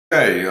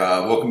Hey,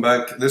 welcome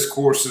back. This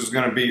course is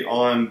going to be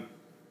on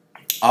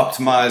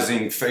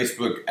optimizing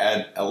Facebook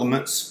ad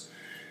elements.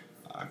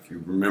 If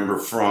you remember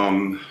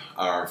from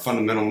our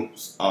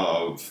fundamentals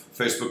of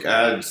Facebook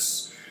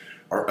ads,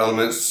 our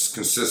elements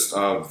consist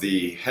of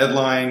the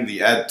headline,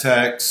 the ad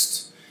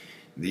text,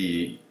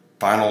 the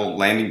final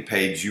landing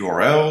page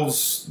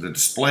URLs, the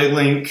display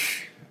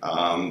link,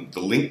 the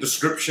link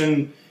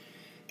description,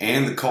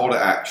 and the call to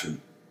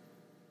action.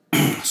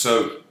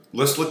 So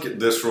let's look at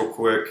this real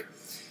quick.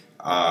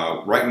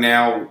 Right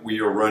now we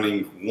are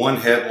running one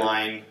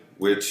headline,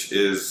 which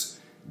is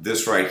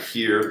this right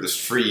here, this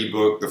free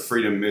ebook, The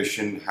Freedom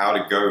Mission, How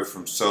to Go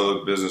from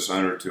Solo Business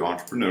Owner to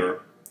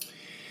Entrepreneur.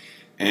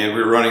 And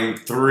we're running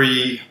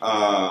three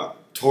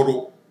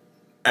total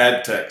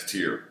ad text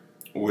here,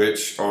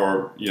 which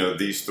are,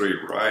 these three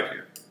right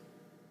here.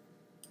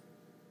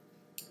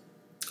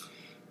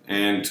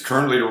 And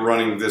currently we're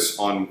running this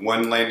on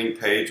one landing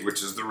page,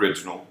 which is the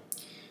original.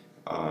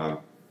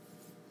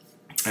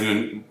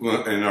 And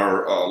in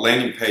our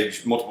landing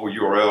page, multiple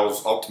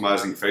URLs,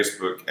 optimizing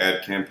Facebook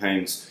ad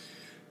campaigns,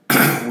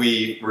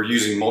 we're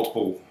using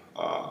multiple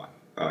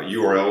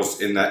URLs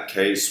in that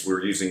case.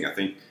 We're using, I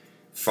think,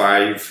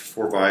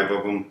 four or five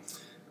of them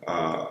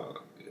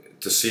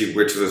to see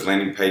which of those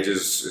landing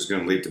pages is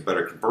going to lead to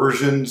better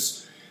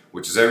conversions,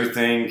 which is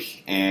everything.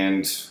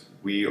 And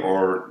we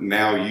are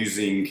now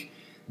using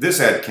this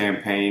ad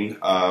campaign,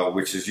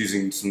 which is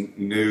using some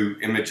new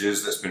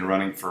images that's been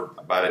running for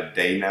about a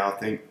day now, I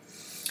think.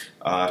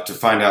 To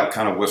find out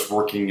kind of what's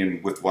working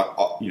and with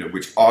what,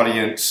 which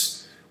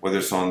audience, whether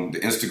it's on the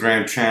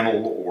Instagram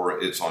channel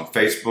or it's on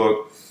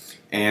Facebook.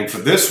 And for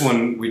this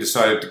one, we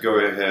decided to go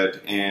ahead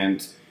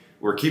and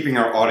we're keeping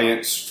our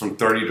audience from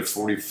 30 to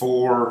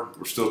 44.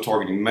 We're still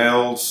targeting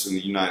males in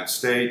the United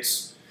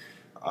States.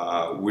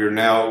 We're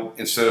now,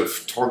 instead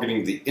of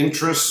targeting the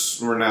interests,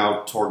 we're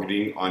now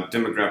targeting on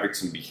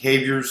demographics and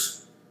behaviors,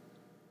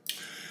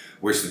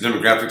 which the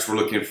demographics we're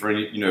looking for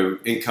any,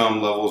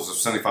 income levels of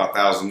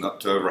 75,000 up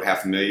to over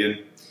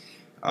 $500,000.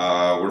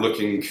 We're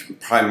looking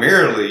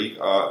primarily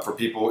for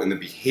people in the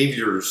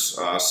behaviors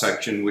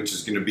section, which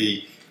is going to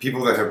be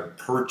people that have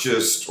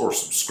purchased or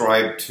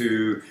subscribed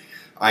to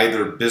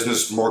either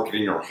business,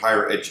 marketing, or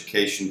higher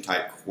education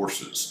type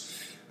courses.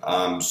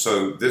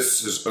 So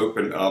this has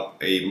opened up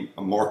a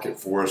market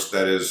for us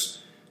that is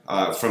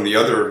from the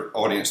other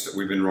audience that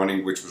we've been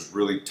running, which was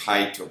really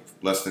tight, of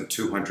less than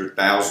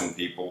 200,000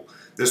 people.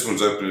 This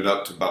one's opened it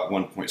up to about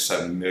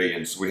 1.7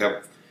 million. So we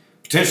have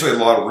potentially a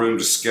lot of room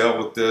to scale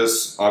with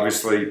this.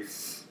 Obviously,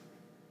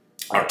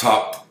 our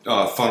top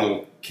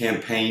funnel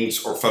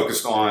campaigns are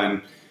focused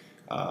on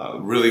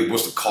really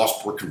what's the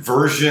cost per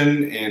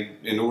conversion, and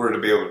in order to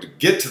be able to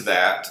get to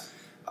that,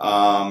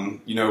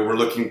 we're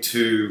looking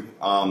to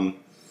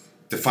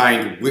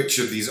define which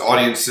of these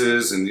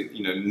audiences and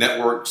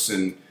networks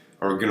and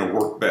are going to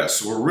work best.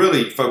 So we're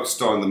really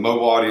focused on the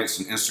mobile audience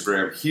and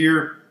Instagram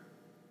here.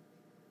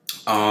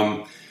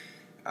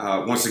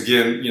 Once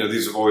again,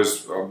 these have always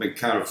been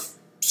kind of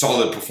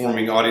solid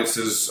performing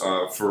audiences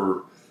well,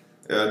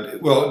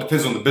 it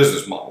depends on the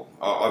business model.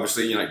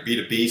 Obviously, like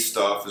B2B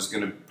stuff is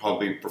going to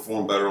probably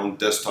perform better on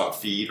desktop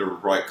feed or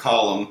right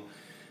column.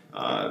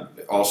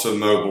 Also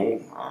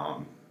mobile.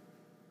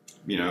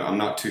 I'm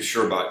not too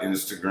sure about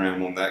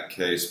Instagram on that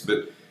case,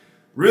 but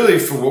really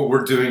for what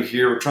we're doing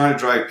here, we're trying to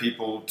drive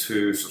people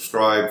to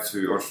subscribe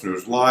to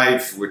Entrepreneur's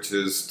Life, which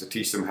is to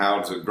teach them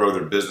how to grow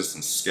their business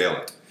and scale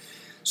it.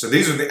 So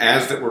these are the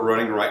ads that we're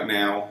running right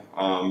now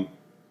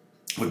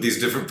with these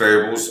different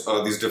variables,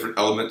 these different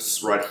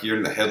elements right here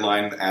in the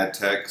headline, the ad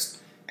text,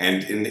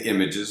 and in the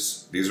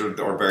images. These are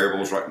our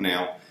variables right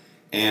now.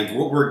 And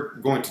what we're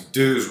going to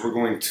do is we're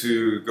going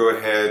to go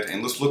ahead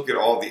and let's look at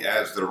all the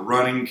ads that are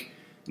running.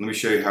 Let me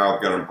show you how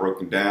I've got them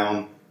broken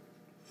down.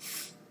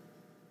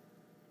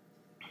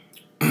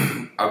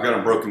 I've got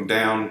them broken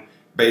down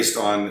based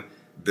on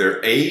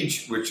their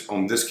age, which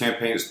on this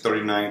campaign is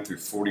 39 through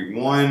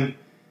 41.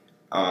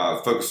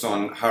 Focused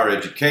on higher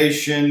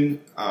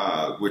education,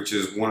 which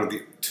is one of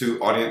the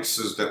two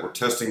audiences that we're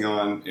testing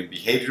on in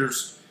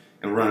behaviors,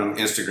 and we're running on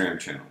Instagram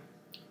channel.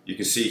 You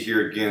can see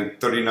here again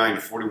 39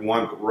 to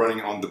 41, but we're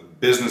running on the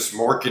business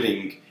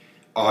marketing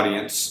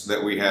audience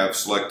that we have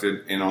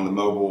selected and on the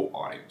mobile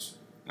audience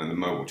and the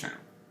mobile channel.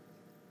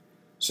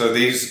 So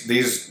these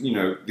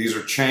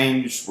are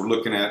changed. We're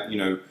looking at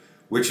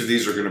which of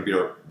these are going to be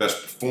our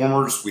best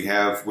performers. We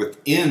have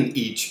within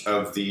each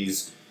of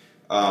these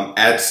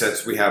ad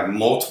sets, we have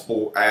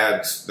multiple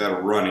ads that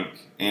are running,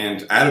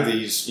 and out of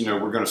these,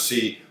 we're going to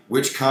see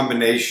which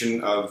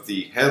combination of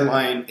the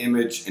headline,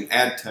 image, and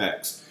ad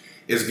text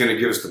is going to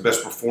give us the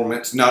best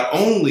performance, not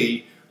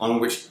only on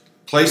which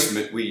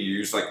placement we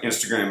use, like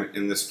Instagram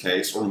in this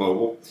case, or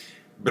mobile,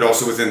 but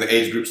also within the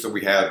age groups that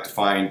we have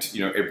defined,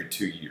 every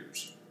 2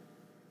 years.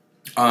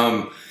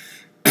 And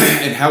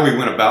how we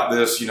went about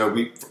this,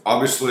 we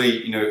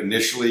obviously,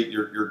 initially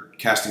you're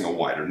casting a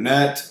wider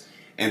net.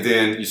 And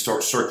then you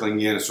start circling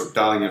in and start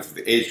dialing in for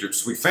the age groups.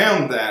 So we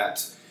found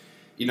that,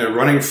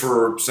 running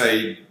for,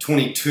 say,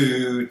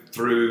 22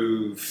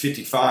 through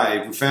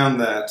 55, we found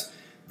that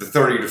the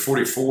 30 to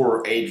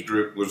 44 age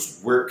group was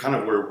where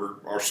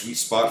our sweet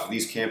spot for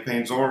these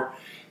campaigns are.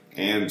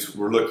 And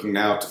we're looking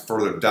now to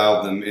further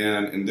dial them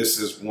in, and this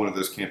is one of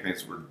those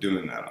campaigns that we're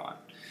doing that on.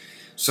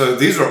 So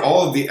these are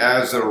all of the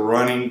ads that are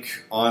running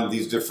on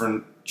these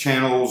different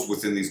channels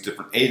within these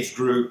different age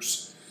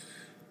groups.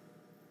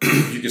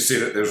 You can see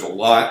that there's a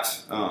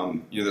lot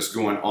that's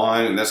going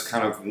on, and that's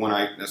kind of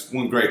that's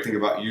one great thing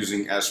about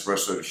using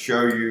Espresso to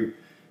show you.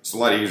 It's a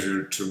lot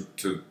easier to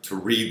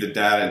read the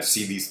data and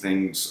see these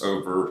things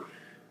over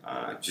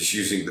just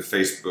using the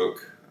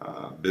Facebook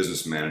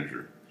Business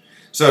Manager.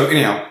 So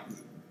anyhow,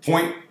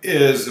 point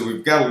is that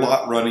we've got a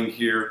lot running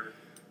here.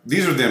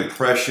 These are the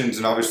impressions,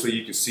 and obviously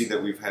you can see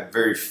that we've had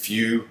very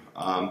few.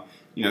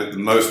 The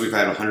most we've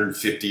had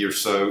 150 or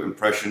so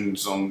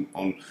impressions on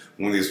one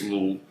of these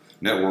little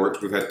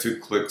networks. We've had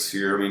 2 clicks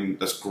here. I mean,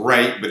 that's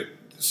great, but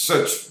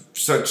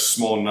such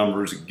small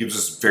numbers, it gives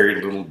us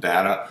very little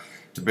data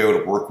to be able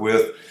to work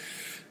with.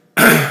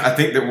 I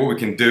think that what we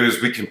can do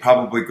is we can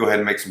probably go ahead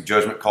and make some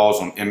judgment calls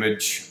on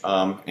image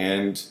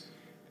and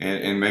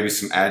maybe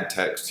some ad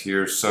text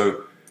here.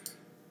 So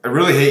I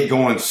really hate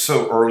going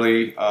so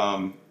early,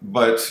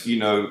 but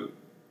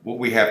what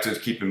we have to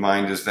keep in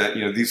mind is that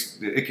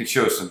it can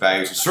show us some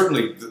values. And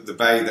certainly the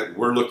value that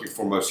we're looking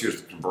for most here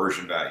is the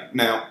conversion value.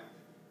 Now,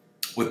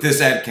 with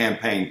this ad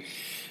campaign,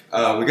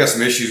 we got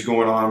some issues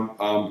going on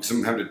because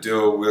I'm having to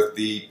deal with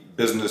the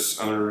business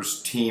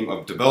owners team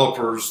of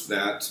developers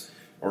that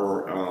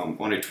are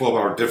on a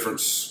 12-hour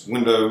difference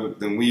window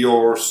than we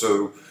are.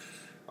 So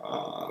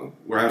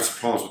we're having some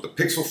problems with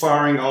the pixel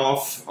firing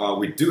off.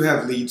 We do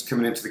have leads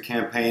coming into the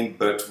campaign,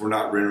 but we're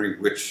not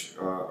rendering which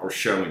are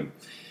showing.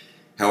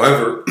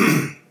 However,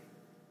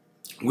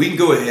 we can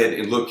go ahead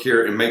and look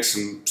here and make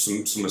some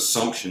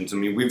assumptions. I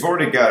mean, we've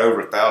already got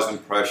over 1,000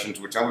 impressions,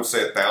 which I would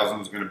say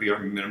 1,000 is going to be our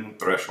minimum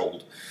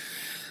threshold.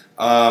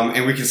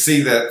 And we can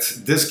see that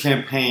this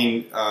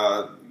campaign,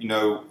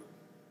 the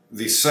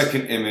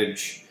second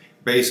image,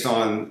 based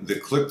on the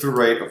click-through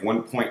rate of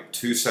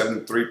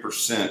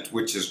 1.273%,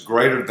 which is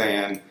greater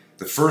than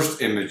the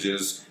first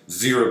image's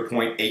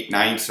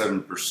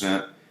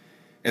 0.897%,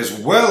 as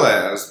well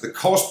as the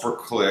cost per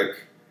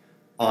click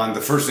on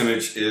the first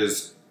image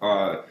is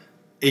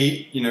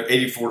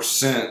 84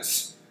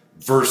 cents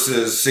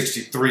versus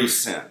 63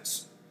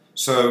 cents.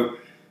 So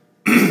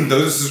though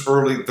this is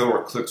early, though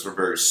our clicks are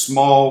very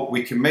small,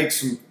 we can make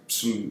some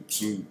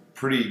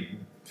pretty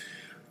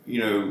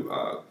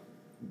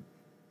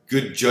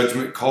good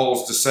judgment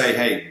calls to say,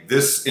 hey,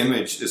 this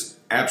image is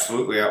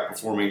absolutely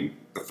outperforming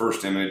the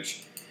first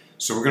image.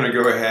 So we're going to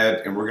go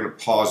ahead and we're going to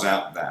pause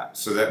out that.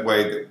 So that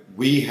way that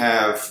we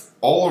have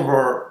all of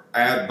our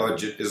ad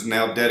budget is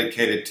now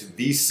dedicated to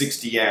these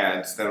 60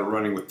 ads that are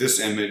running with this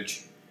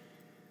image.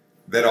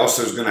 That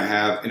also is going to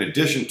have, in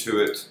addition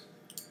to it,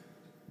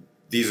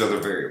 these other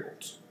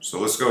variables. So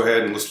let's go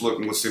ahead and let's look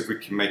and let's see if we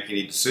can make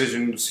any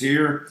decisions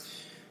here.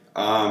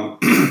 On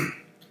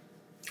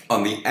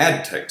the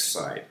ad text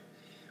side,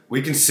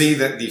 we can see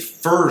that the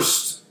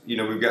first,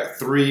 we've got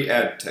 3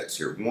 ad texts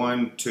here,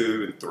 1,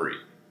 2, and 3.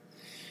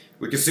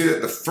 We can see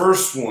that the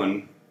first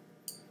one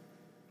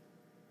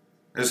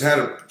has had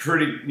a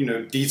pretty,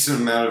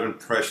 decent amount of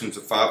impressions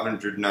of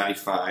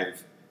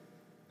 595,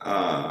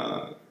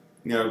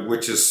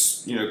 which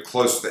is,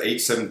 close to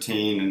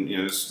 817, and,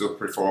 it's still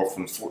pretty far off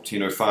from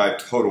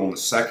 1405 total on the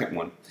second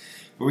one.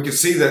 But we can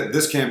see that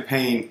this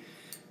campaign,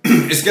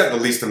 it's got the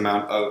least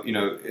amount of,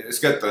 it's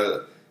got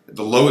the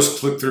lowest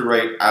click-through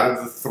rate out of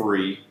the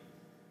 3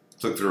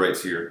 click-through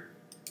rates here.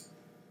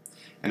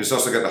 And it's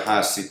also got the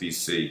highest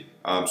CPC.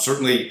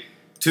 Certainly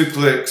 2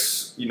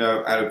 clicks,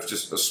 out of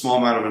just a small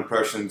amount of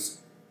impressions,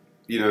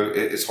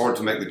 it's hard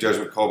to make the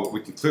judgment call, but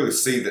we can clearly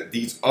see that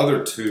these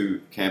other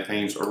 2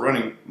 campaigns are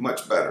running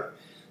much better.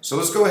 So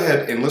let's go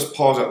ahead and let's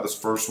pause out this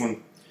first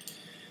one.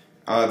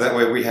 That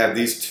way we have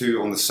these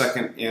 2 on the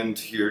second end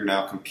here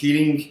now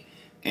competing.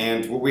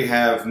 And what we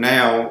have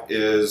now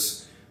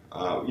is,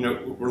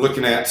 we're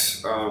looking at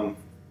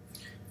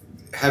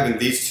having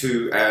these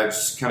 2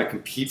 ads kind of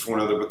compete for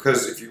one another,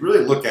 because if you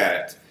really look at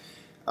it,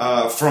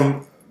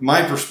 from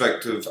my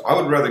perspective, I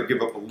would rather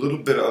give up a little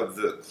bit of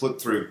the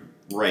click-through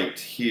rate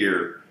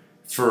here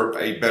for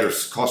a better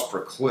cost per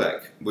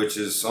click, which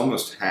is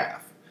almost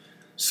half.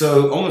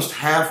 So almost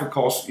half of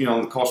cost,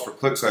 on the cost per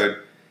click side,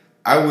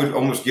 I would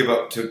almost give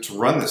up to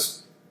run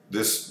this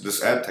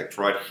ad text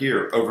right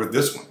here over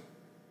this one.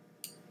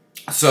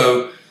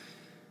 So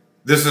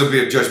this will be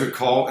a judgment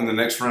call in the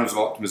next rounds of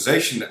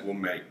optimization that we'll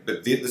make.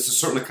 But this is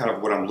certainly kind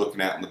of what I'm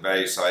looking at on the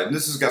value side. And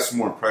this has got some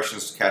more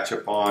impressions to catch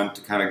up on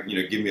to kind of,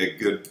 give me a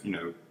good,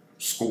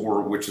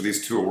 score which of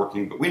these 2 are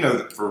working. But we know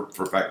that for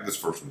a fact this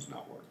first one's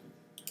not working.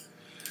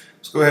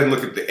 Let's go ahead and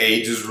look at the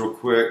ages real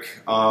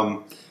quick.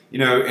 And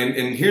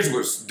here's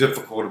what's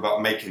difficult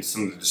about making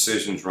some of the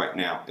decisions right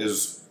now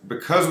is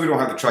because we don't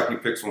have the tracking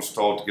pixel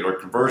installed to get our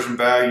conversion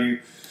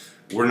value,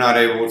 we're not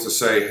able to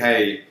say,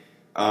 hey,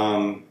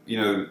 let's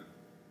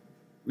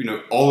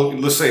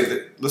say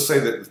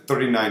that the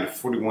 39 to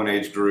 41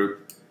 age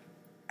group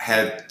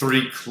had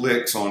 3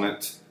 clicks on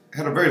it,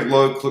 had a very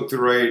low click-through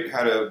rate,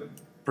 had a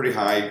pretty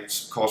high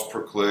cost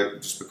per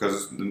click just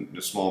because it's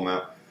a small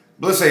amount.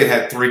 But let's say it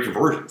had 3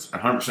 conversions,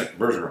 100%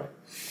 conversion rate.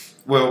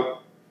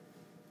 Well,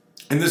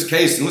 in this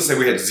case, and let's say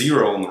we had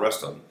 0 on the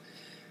rest of them.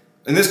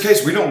 In this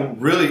case, we don't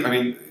really, I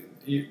mean,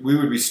 we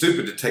would be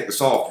stupid to take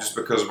this off just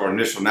because of our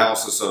initial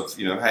analysis of,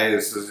 hey,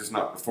 this is just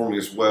not performing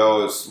as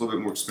well, it's a little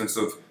bit more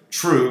expensive.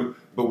 True,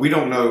 but we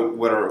don't know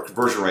what our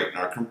conversion rate, and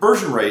our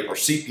conversion rate, or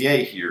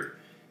CPA here,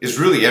 is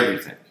really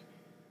everything,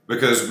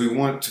 because we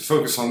want to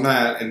focus on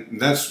that, and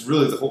that's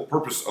really the whole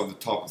purpose of the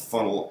top of the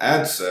funnel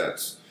ad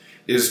sets,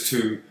 is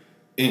to,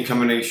 in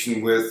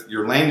combination with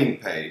your landing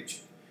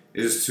page,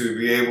 is to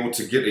be able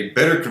to get a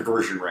better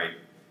conversion rate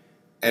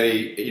at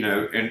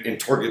and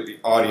target the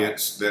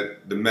audience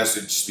that the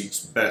message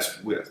speaks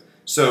best with.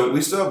 So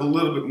we still have a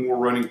little bit more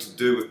running to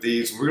do with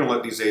these. We're going to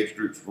let these age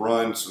groups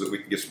run so that we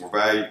can get some more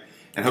value,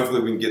 and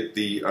hopefully we can get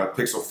the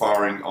pixel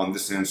firing on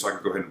this end so I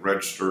can go ahead and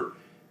register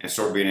and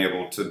start being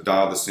able to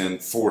dial this in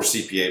for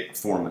CPA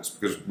performance,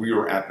 because we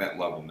are at that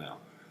level now.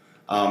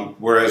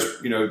 Whereas,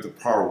 the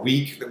prior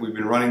week that we've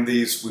been running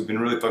these, we've been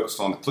really focused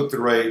on the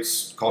click-through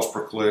rates, cost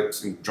per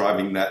clicks, and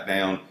driving that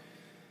down.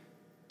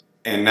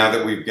 And now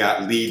that we've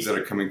got leads that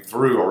are coming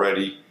through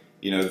already,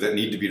 that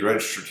need to be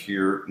registered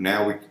here,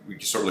 now we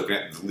can start looking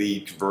at the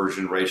lead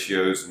conversion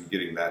ratios and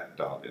getting that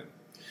dialed in.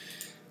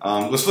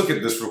 Let's look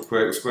at this real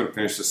quick. Let's go ahead and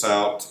finish this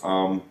out.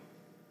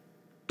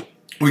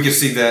 We can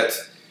see that,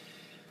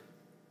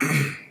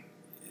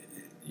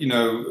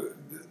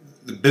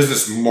 the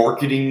business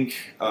marketing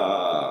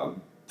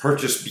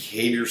purchase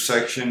behavior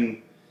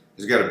section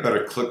has got a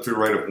better click-through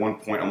rate of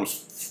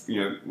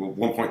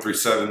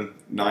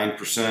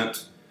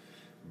 1.379%,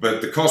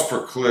 but the cost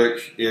per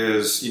click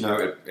is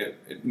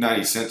at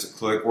 90 cents a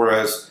click,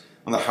 whereas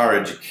on the higher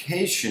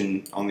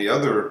education, on the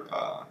other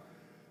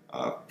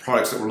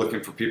products that we're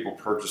looking for people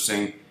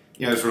purchasing,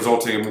 it's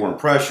resulting in more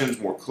impressions,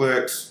 more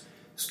clicks,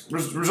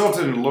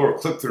 resulting in a lower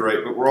click-through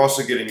rate, but we're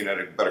also getting it at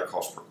a better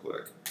cost per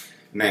click.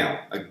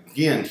 Now,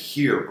 again,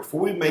 here,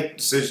 before we make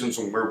decisions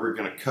on where we're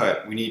going to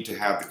cut, we need to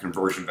have the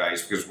conversion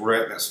values, because we're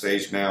at that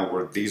stage now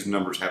where these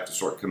numbers have to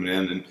start coming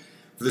in. And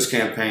for this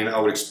campaign, I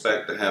would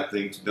expect to have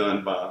things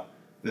done by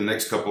the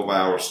next couple of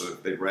hours so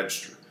that they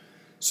register.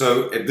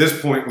 So at this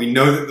point, we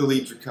know that the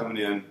leads are coming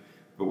in,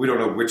 but we don't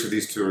know which of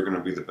these two are going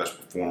to be the best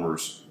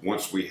performers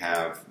once we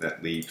have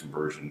that lead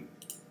conversion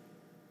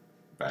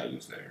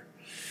values there.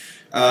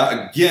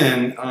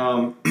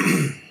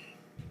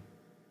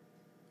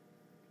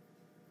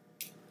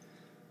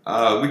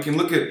 We can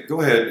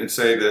go ahead and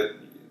say that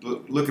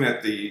looking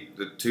at the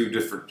 2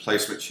 different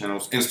placement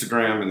channels,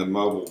 Instagram and the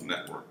mobile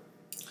network.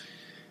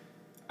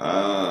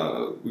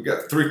 We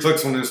got 3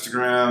 clicks on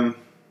Instagram,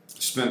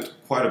 spent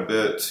quite a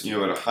bit,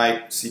 at a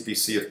high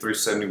CPC of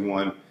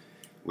 371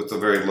 with a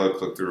very low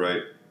click-through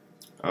rate.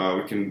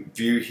 We can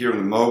view here on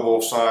the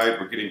mobile side,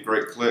 we're getting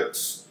great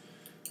clicks,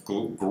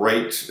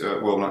 great,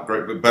 well, not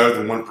great, but better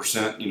than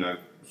 1%,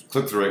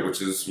 click-through rate,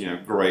 which is,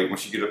 great.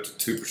 Once you get up to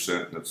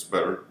 2%, that's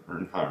better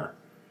or higher.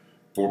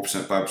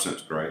 4%, 5%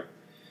 is great.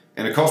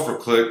 And a cost per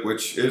click,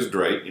 which is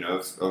great,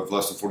 of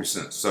less than 40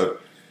 cents. So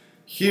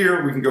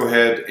here we can go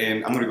ahead,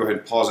 and I'm going to go ahead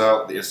and pause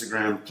out the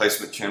Instagram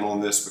placement channel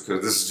on this,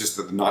 because this is just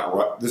not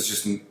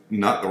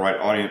the right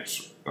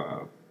audience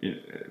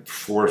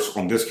for us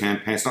on this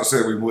campaign. It's not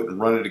saying we wouldn't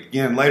run it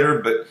again later,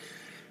 but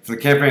for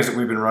the campaigns that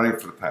we've been running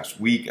for the past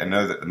week, I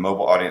know that the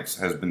mobile audience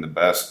has been the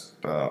best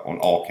on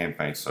all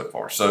campaigns so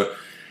far. So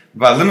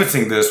by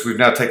limiting this, we've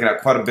now taken out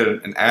quite a bit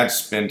of an ad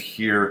spend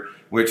here,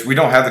 which we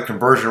don't have the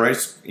conversion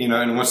rates,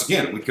 and once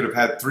again, we could have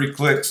had 3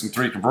 clicks and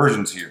 3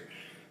 conversions here.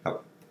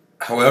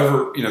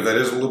 However, that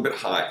is a little bit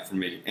high for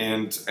me,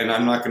 and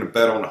I'm not going to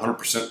bet on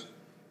 100%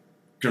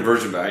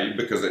 conversion value,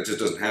 because that just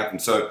doesn't happen.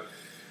 So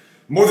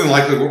more than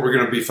likely what we're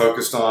going to be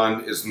focused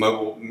on is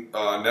mobile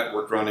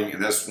network running,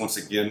 and that's, once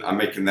again, I'm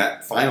making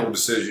that final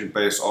decision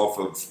based off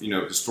of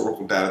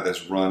historical data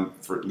that's run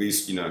for at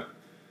least a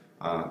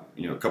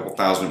couple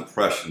thousand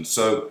impressions.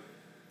 So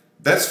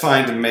that's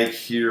fine to make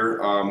here.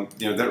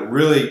 That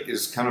really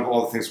is kind of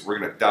all the things that we're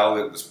going to dial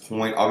in at this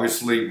point.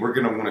 Obviously, we're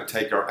going to want to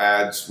take our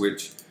ads,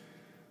 which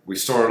we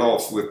started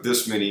off with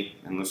this many,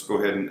 and let's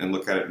go ahead and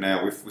look at it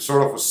now. We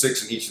started off with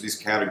 6 in each of these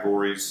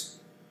categories,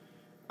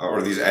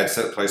 or these ad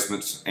set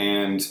placements,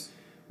 and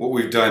what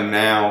we've done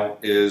now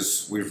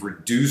is we've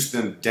reduced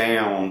them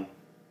down.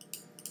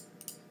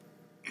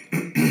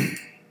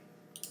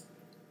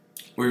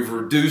 We've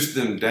reduced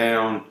them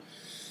down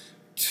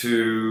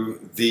to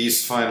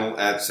these final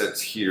ad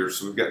sets here.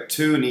 So we've got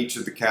 2 in each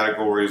of the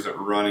categories that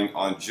we're running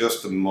on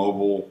just the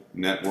mobile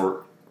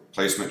network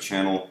placement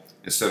channel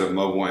instead of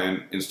mobile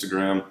and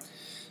Instagram.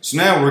 So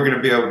now we're going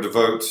to be able to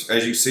vote.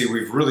 As you see,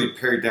 we've really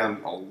pared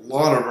down a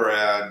lot of our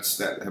ads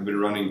that have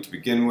been running to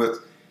begin with,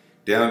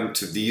 down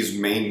to these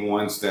main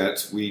ones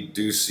that we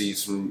do see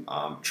some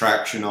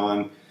traction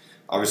on.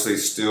 Obviously,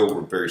 still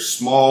we're very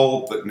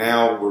small, but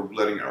now we're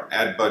letting our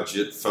ad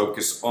budget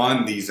focus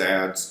on these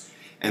ads.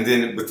 And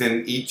then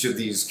within each of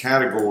these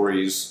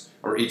categories,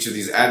 or each of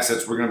these ad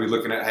sets, we're going to be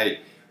looking at, hey,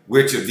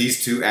 which of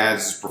these 2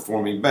 ads is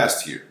performing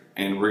best here?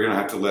 and we're going to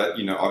have to let,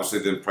 obviously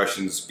the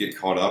impressions get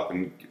caught up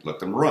and let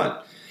them run.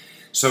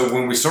 So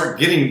when we start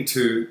getting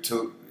to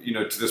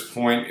this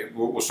point,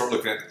 we'll start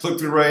looking at the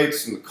click-through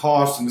rates and the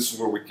cost, and this is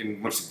where we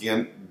can once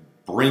again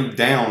bring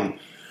down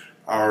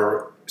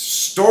our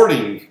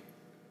starting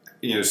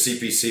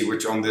CPC,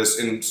 which on this,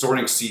 and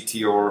starting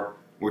CTR,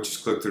 which is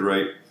click-through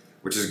rate,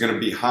 which is going to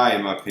be high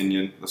in my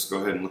opinion. Let's go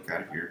ahead and look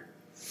at it here.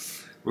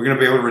 We're going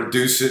to be able to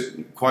reduce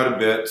it quite a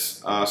bit.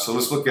 So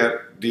let's look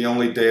at the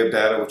only day of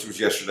data, which was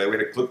yesterday. We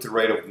had a click-through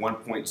rate of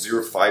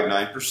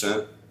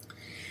 1.059%.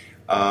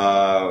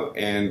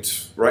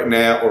 And right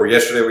now, or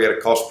yesterday, we had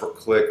a cost per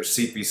click, or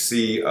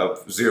CPC,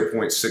 of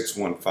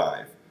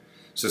 0.615.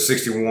 So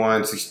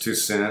 61, 62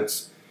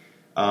 cents.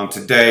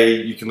 Today,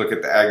 you can look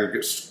at the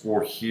aggregate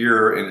score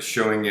here, and it's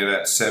showing it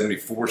at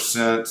 74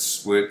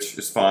 cents, which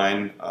is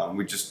fine.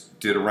 We just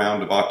did a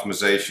round of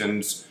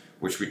optimizations,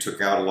 which we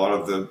took out a lot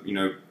of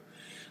the,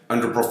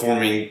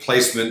 underperforming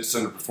placements,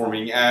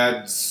 underperforming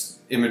ads,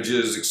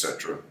 images,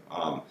 etc.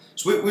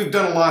 So we've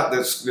done a lot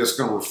that's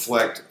going to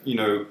reflect,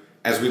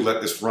 as we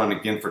let this run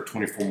again for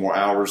 24 more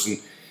hours.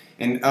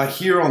 And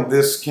here on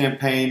this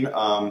campaign,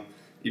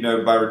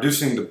 by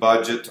reducing the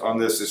budget on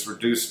this, it's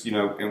reduced,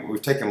 and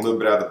we've taken a little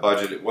bit out of the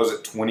budget. It was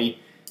at 20.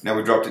 Now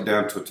we dropped it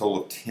down to a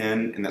total of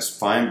 10, and that's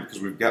fine because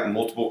we've got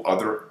multiple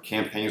other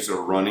campaigns that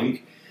are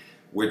running,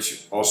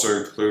 which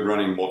also include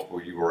running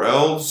multiple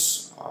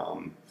URLs.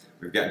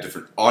 We've got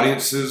different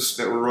audiences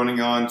that we're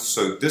running on.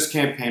 So this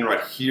campaign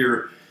right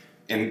here,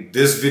 in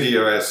this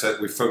video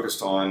asset, we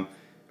focused on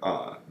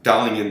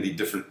dialing in the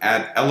different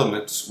ad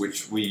elements,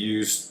 which we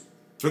use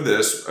for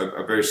this,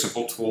 a very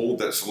simple tool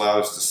that's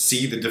allowed us to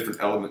see the different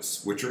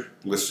elements which are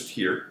listed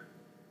here,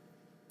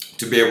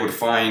 to be able to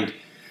find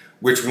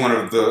which one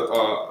of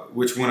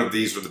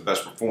these are the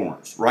best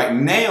performers. Right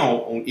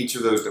now, on each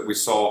of those that we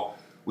saw,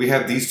 we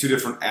have these two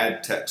different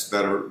ad texts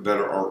that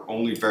are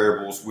only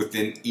variables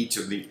within each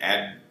of the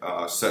ad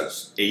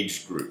sets,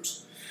 age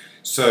groups.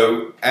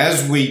 So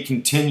as we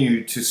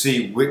continue to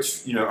see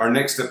which, our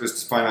next step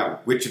is to find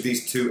out which of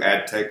these two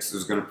ad texts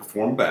is going to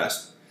perform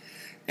best.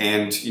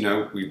 And,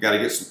 we've got to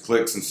get some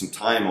clicks and some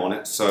time on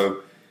it.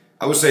 So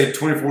I would say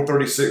 24,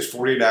 36,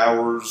 48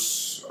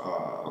 hours,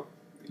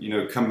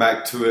 come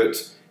back to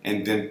it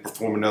and then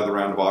perform another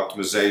round of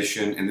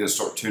optimization and then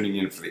start tuning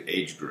in for the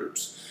age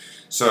groups.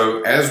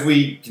 So as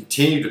we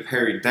continue to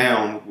pare it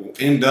down, we'll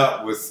end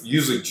up with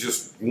usually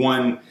just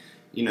one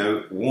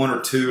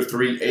or two or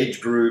three age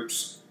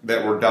groups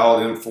that we're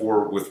dialed in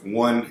for, with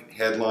one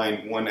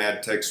headline, one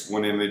ad text,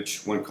 one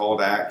image, one call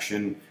to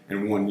action,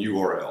 and one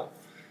URL.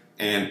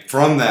 And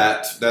from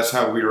that, that's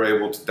how we were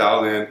able to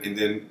dial in. And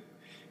then,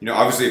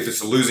 obviously if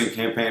it's a losing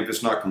campaign, if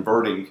it's not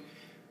converting,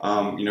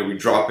 we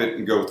drop it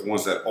and go with the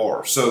ones that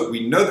are. So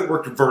we know that we're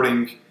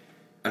converting.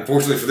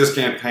 Unfortunately for this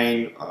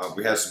campaign,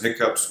 we had some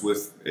hiccups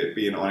with it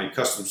being on a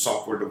custom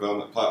software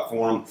development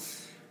platform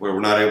where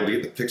we're not able to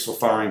get the pixel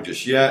firing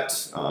just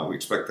yet. We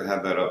expect to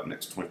have that up in the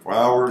next 24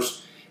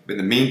 hours. But in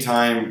the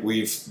meantime,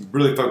 we've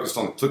really focused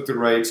on the click-through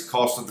rates,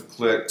 cost of the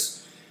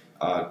clicks,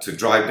 to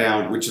drive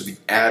down which of the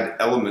ad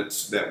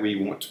elements that we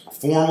want to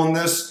perform on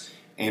this.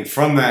 And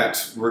from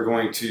that, we're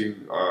going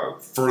to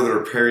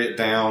further pare it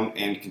down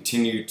and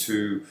continue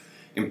to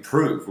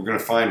improve. We're going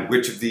to find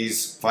which of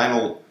these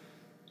final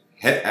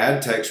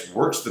ad text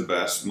works the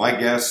best. My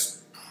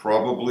guess,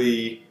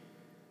 probably,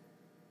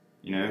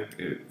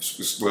 it's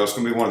going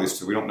to be one of these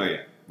two. We don't know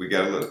yet. We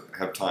got to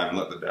have time and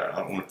let the data. I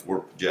don't want it to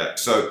work project.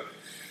 So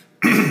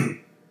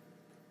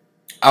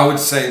I would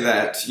say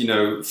that,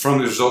 from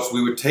the results,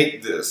 we would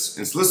take this,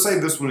 and so let's say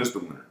this one is the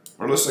winner,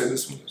 or let's say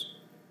this one is.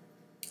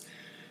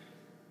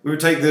 We would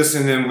take this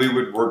and then we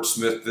would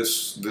wordsmith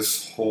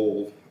this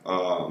whole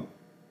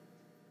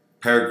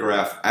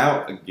paragraph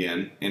out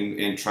again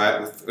and try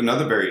it with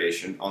another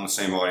variation on the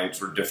same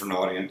audience or different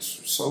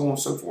audience, so on and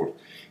so forth.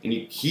 And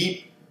you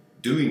keep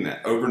doing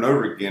that over and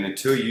over again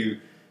until you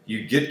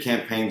get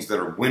campaigns that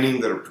are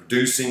winning, that are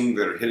producing,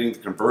 that are hitting the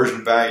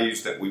conversion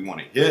values that we want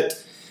to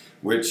hit,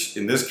 which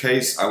in this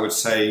case I would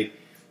say,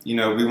 we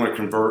want to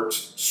convert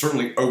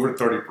certainly over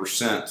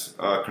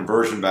 30%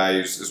 conversion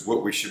values is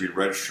what we should be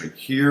registering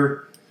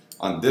here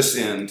on this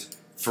end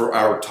for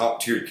our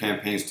top tiered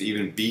campaigns to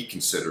even be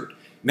considered.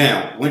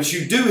 Now, once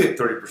you do hit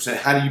 30%,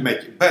 how do you make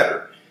it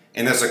better?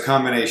 And that's a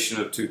combination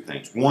of two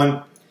things.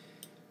 One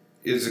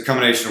is a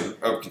combination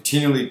of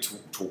continually to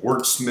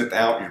wordsmith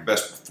out your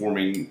best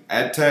performing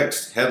ad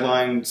text,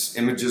 headlines,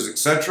 images,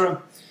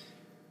 etc.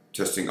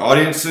 Testing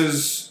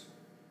audiences,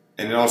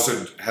 and it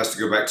also has to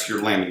go back to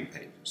your landing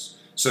pages.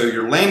 So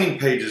your landing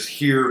pages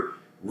here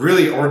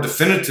really are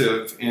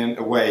definitive in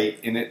a way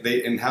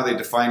in how they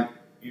define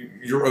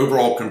your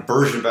overall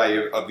conversion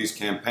value of these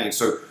campaigns.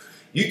 So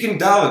you can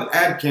dial an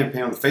ad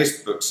campaign on the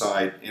Facebook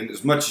side in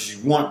as much as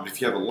you want, but if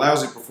you have a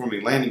lousy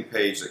performing landing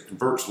page that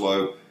converts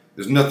low,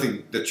 there's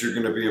nothing that you're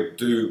going to be able to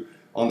do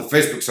on the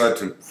Facebook side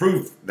to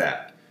improve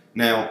that.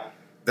 Now,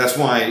 that's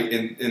why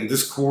in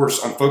this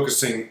course I'm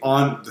focusing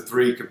on the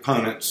three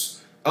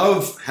components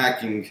of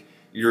hacking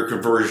your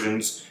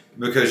conversions,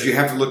 because you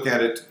have to look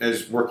at it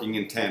as working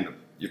in tandem.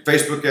 your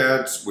Facebook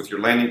ads, with your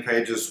landing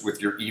pages,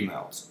 with your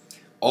emails.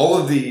 All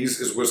of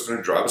these is what's going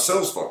to drive a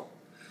sales funnel.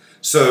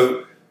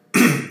 So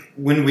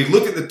when we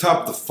look at the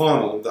top of the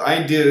funnel, the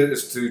idea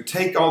is to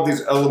take all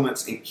these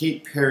elements and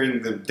keep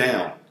paring them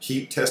down,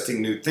 keep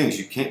testing new things.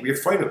 You can't be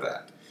afraid of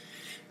that.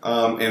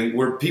 And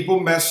where people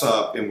mess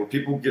up, and where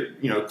people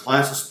get,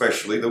 clients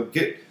especially, they'll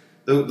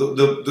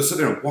sit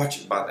there and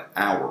watch it by the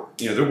hour.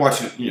 They're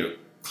watching it,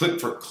 click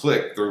for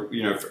click. They're,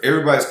 for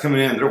everybody's coming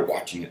in, they're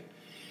watching it.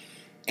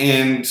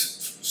 And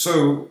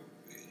so,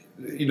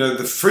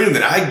 the freedom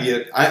that I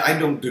get, I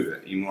don't do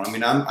that anymore. I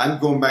mean, I'm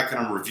going back and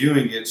I'm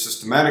reviewing it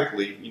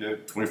systematically,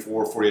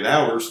 24 or 48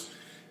 hours,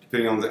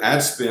 depending on the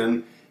ad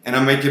spend, and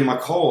I'm making my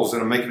calls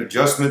and I'm making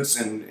adjustments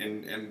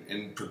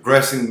and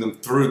progressing them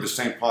through the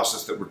same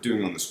process that we're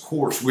doing on this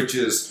course, which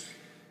is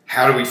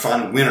how do we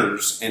find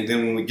winners, and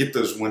then when we get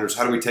those winners,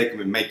 how do we take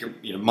them and make them,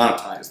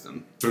 monetize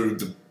them through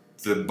the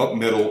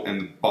middle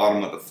and the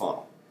bottom of the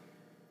funnel.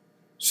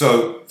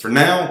 So for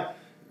now,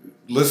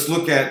 let's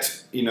look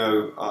at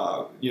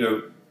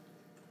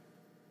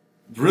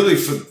really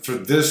for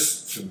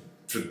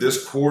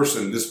this course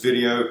and this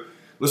video,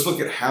 let's look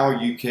at how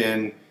you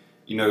can,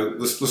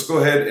 let's go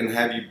ahead and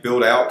have you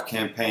build out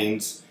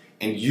campaigns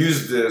and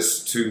use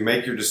this to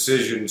make your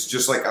decisions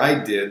just like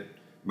I did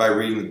by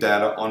reading the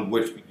data on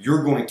which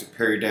you're going to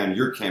pare down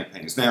your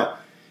campaigns. Now,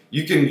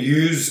 you can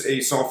use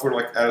a software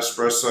like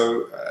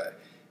Espresso.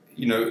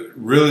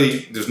 Really,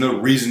 there's no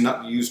reason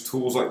not to use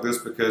tools like this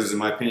because, in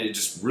my opinion, it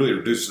just really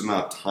reduces the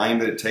amount of time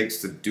that it takes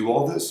to do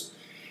all this.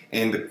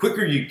 And the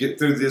quicker you get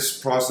through this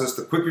process,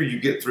 the quicker you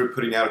get through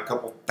putting out a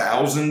couple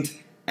thousand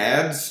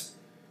ads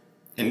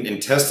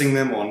and testing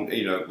them on,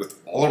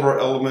 with all of our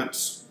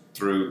elements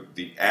through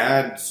the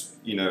ads,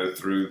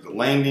 through the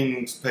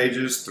landing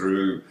pages,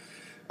 through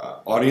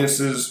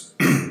audiences,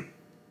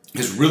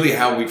 is really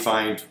how we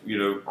find,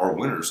 our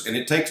winners. And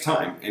it takes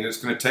time, and it's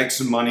going to take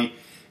some money.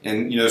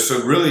 And,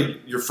 so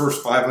really your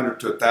first 500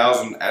 to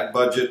 1,000 ad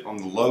budget on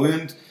the low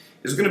end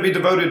is going to be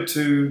devoted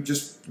to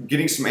just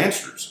getting some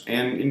answers.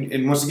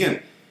 And once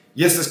again,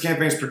 yes, this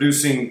campaign is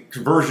producing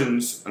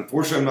conversions.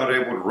 Unfortunately, I'm not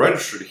able to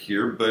register to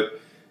here, but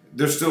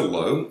they're still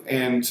low.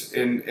 And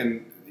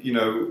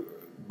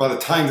by the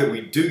time that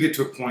we do get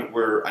to a point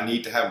where I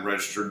need to have them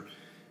registered,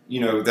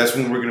 that's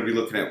when we're going to be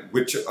looking at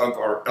which of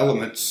our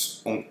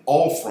elements on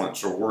all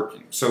fronts are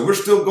working. So we're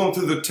still going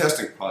through the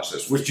testing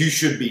process, which you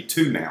should be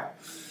too now.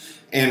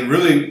 And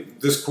really,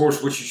 this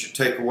course, which you should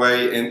take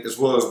away, and as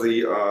well as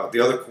the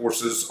other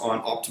courses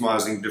on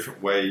optimizing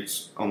different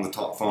ways on the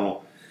top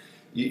funnel,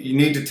 you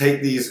need to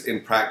take these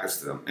and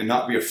practice them, and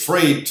not be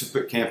afraid to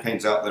put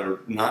campaigns out that are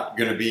not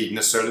going to be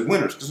necessarily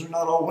winners, because they're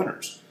not all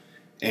winners.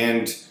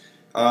 And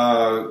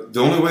the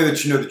only way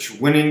that you know that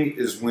you're winning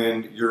is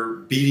when you're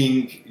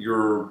beating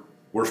your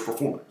worst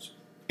performance.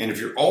 And if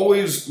you're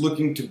always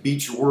looking to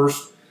beat your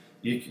worst,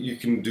 you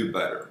can do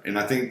better. And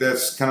I think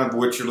that's kind of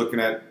what you're looking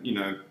at,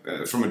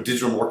 from a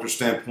digital marketer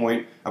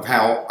standpoint of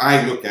how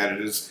I look at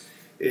it is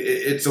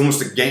it's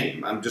almost a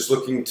game. I'm just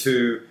looking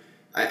to,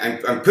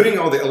 I'm putting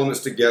all the elements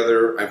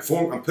together. I'm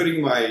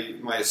putting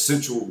my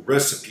essential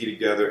recipe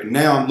together. And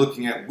now I'm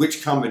looking at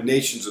which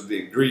combinations of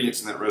the ingredients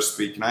in that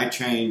recipe can I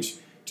change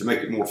to make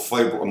it a more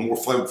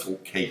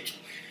flavorful cake,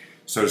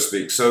 so to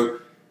speak. So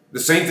the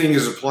same thing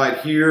is applied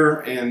here,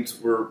 and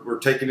we're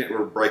taking it,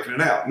 we're breaking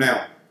it out.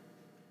 Now,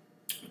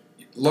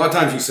 a lot of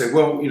times you say,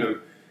 well,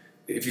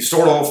 if you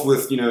start off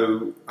with,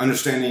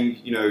 understanding,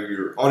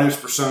 your audience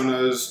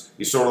personas,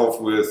 you start off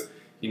with,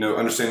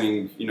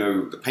 understanding,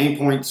 the pain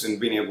points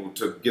and being able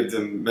to give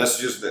them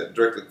messages that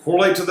directly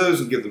correlate to those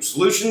and give them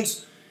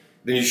solutions,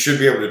 then you should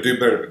be able to do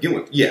better to begin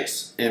with.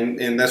 Yes,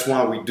 and that's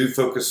why we do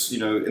focus, in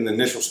the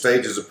initial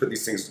stages of putting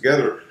these things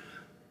together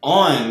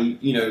on,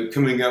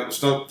 coming up with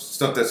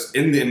stuff that's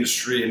in the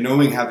industry and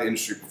knowing how the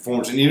industry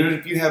performs. And even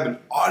if you have an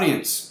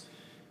audience,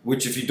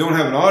 which if you don't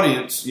have an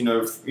audience, and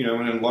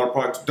a lot of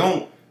products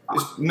don't,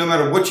 no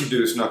matter what you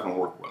do, it's not going to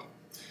work well.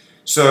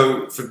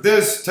 So for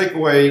this, take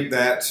away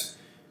that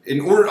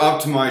in order to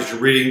optimize, you're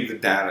reading the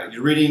data.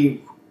 You're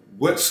reading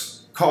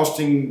what's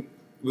costing,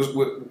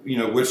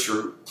 what's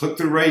your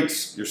click-through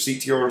rates, your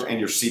CTRs, and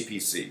your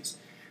CPCs.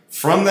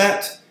 From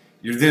that,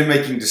 you're then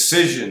making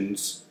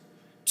decisions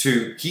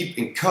to keep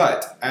and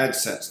cut ad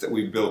sets that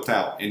we've built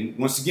out. And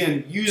once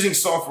again, using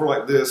software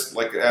like this,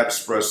 like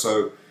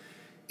Espresso,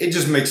 it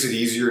just makes it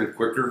easier and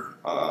quicker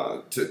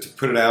to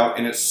put it out,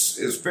 and it's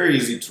very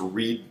easy to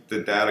read the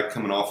data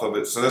coming off of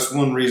it. So that's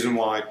one reason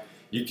why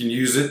you can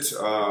use it.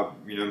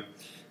 You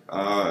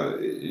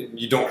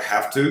don't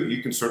have to.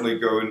 You can certainly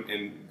go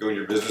in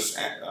your business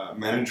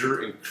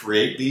manager and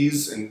create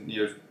these, and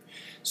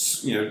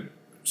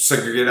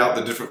segregate out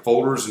the different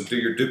folders and do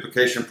your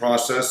duplication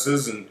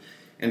processes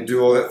and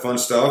do all that fun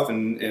stuff.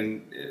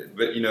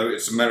 But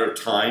it's a matter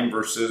of time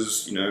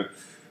versus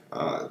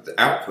the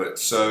output.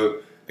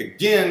 So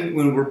again,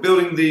 when we're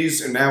building these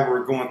and now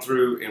we're going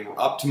through and we're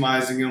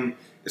optimizing them,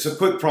 it's a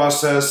quick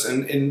process,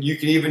 and you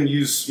can even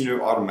use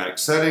automatic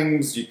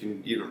settings. You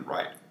can even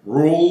write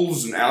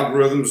rules and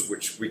algorithms,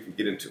 which we can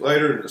get into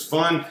later, and it's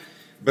fun.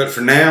 But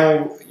for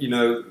now,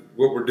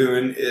 what we're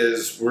doing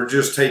is we're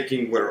just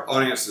taking what our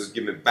audience is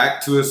giving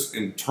back to us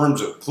in terms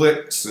of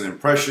clicks and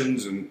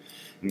impressions, and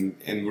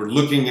we're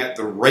looking at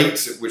the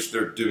rates at which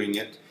they're doing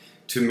it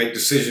to make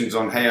decisions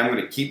on, hey, I'm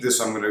going to keep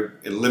this, I'm going to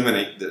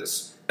eliminate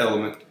this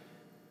element,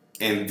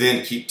 and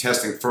then keep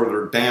testing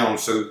further down.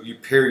 So you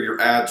pair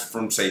your ads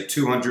from, say,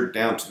 200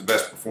 down to the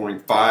best performing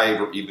 5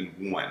 or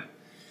even 1.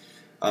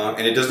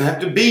 And it doesn't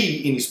have to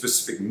be any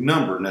specific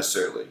number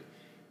necessarily,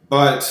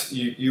 but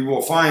you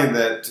will find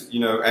that, you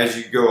know, as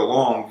you go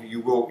along,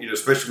 you will, you know,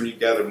 especially when you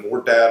gather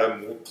more data,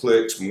 more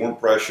clicks, more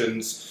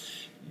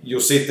impressions, you'll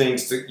see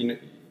things that,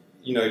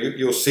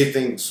 you'll see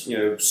things, you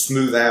know,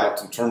 smooth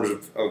out in terms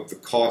of the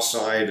cost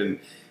side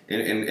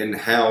and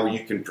how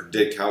you can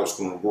predict how it's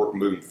going to work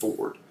moving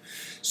forward.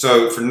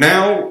 So for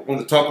now, on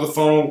the top of the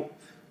funnel,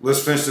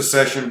 let's finish the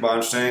session by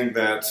understanding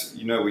that,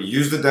 you know, we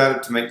use the data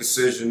to make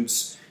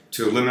decisions,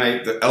 to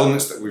eliminate the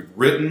elements that we've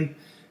written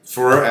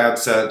for our ad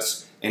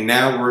sets, and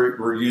now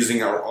we're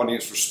using our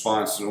audience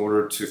response in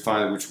order to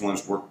find which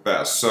ones work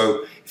best.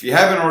 So if you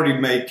haven't already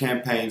made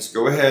campaigns,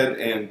 go ahead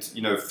and,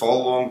 you know,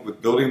 follow along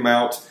with building them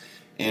out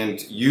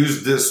and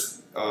use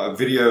this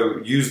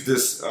video, use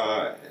this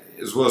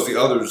as well as the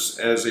others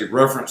as a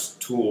reference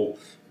tool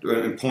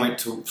and point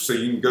to, so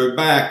you can go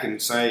back and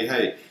say,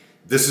 hey,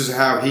 this is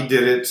how he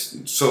did it,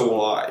 so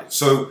will I.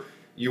 So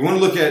you want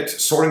to look at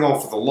starting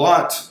off with a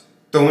lot,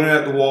 throwing it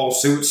at the wall,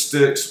 see what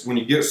sticks. When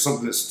you get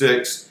something that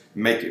sticks,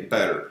 make it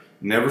better.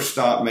 Never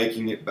stop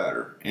making it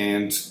better,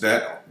 and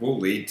that will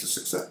lead to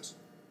success.